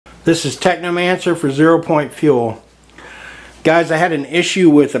This is Technomancer for 0 Point Fuel. Guys, I had an issue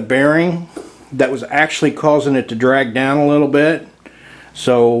with a bearing that was actually causing it to drag down a little bit.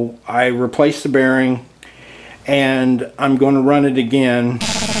 So I replaced the bearing and I'm going to run it again.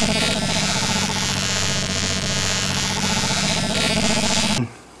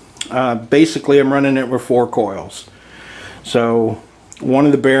 Basically I'm running it with 4 coils. So one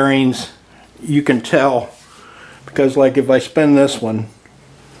of the bearings, you can tell, because like if I spin this one,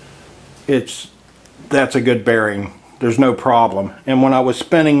 that's a good bearing. There's no problem. And when I was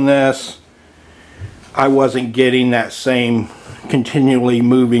spinning this, I wasn't getting that same continually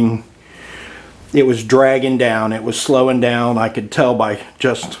moving. It was dragging down. It was slowing down. I could tell by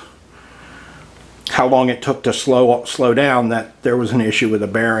just how long it took to slow down that there was an issue with the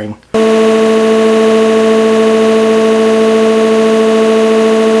bearing.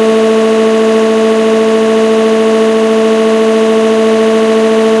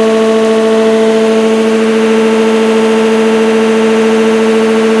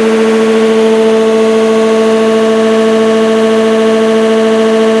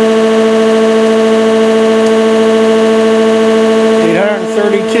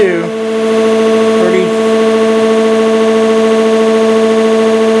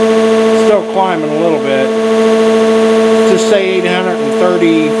 Climbing a little bit. Just say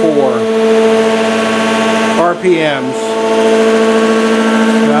 834 RPMs.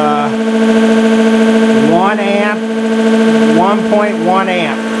 1 amp, 1.1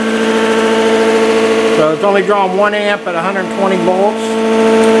 amp. So it's only drawing 1 amp at 120 volts.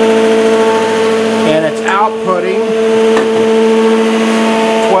 And it's outputting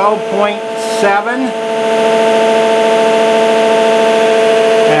 12.7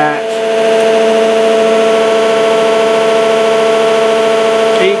 at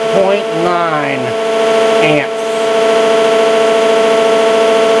 8.9 amps.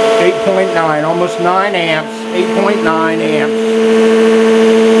 8.9, almost 9 amps, 8.9 amps.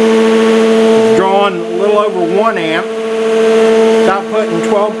 It's drawing a little over 1 amp. It's outputting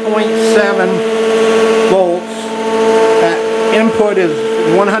 12.7 volts. That input is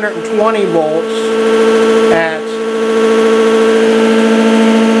 120 volts at,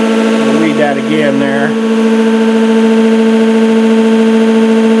 I'll read that again there.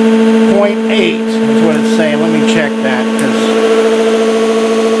 0.8 is what it's saying. Let me check that because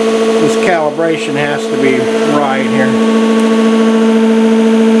this calibration has to be right here.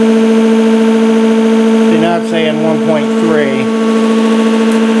 See, now it's saying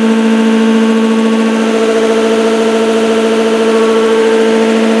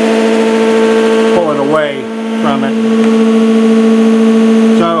 1.3. Pull it away from it.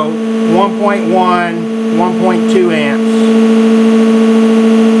 So 1.1, 1.2 amps.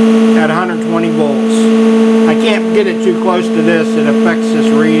 At 120 volts. I can't get it too close to this, it affects this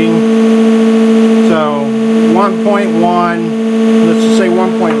reading. So 1.1, let's just say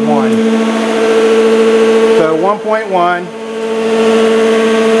 1.1. So 1.1,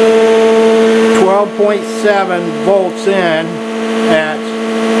 12.7 volts in at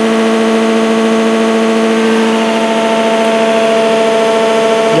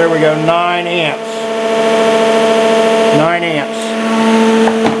there we go, 9 amps. 9 amps.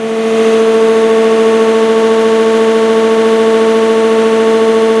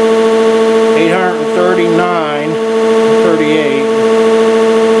 38.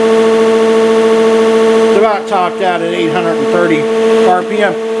 It's about topped out at 830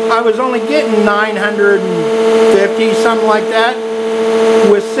 RPM. I was only getting 950, something like that,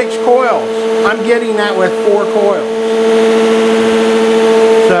 with 6 coils. I'm getting that with 4 coils.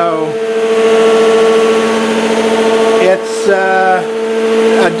 So it's a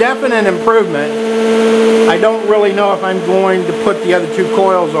definite improvement. I don't really know if I'm going to put the other 2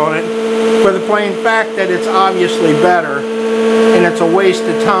 coils on it, for the plain fact that it's obviously better and it's a waste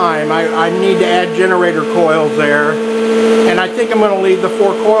of time. I need to add generator coils there, and I think I'm going to leave the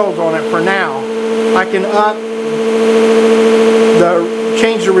 4 coils on it for now. I can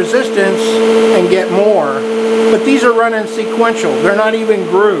change the resistance and get more, but these are running sequential. They're not even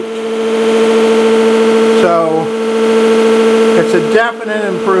grouped. So it's a definite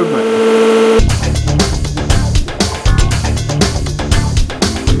improvement.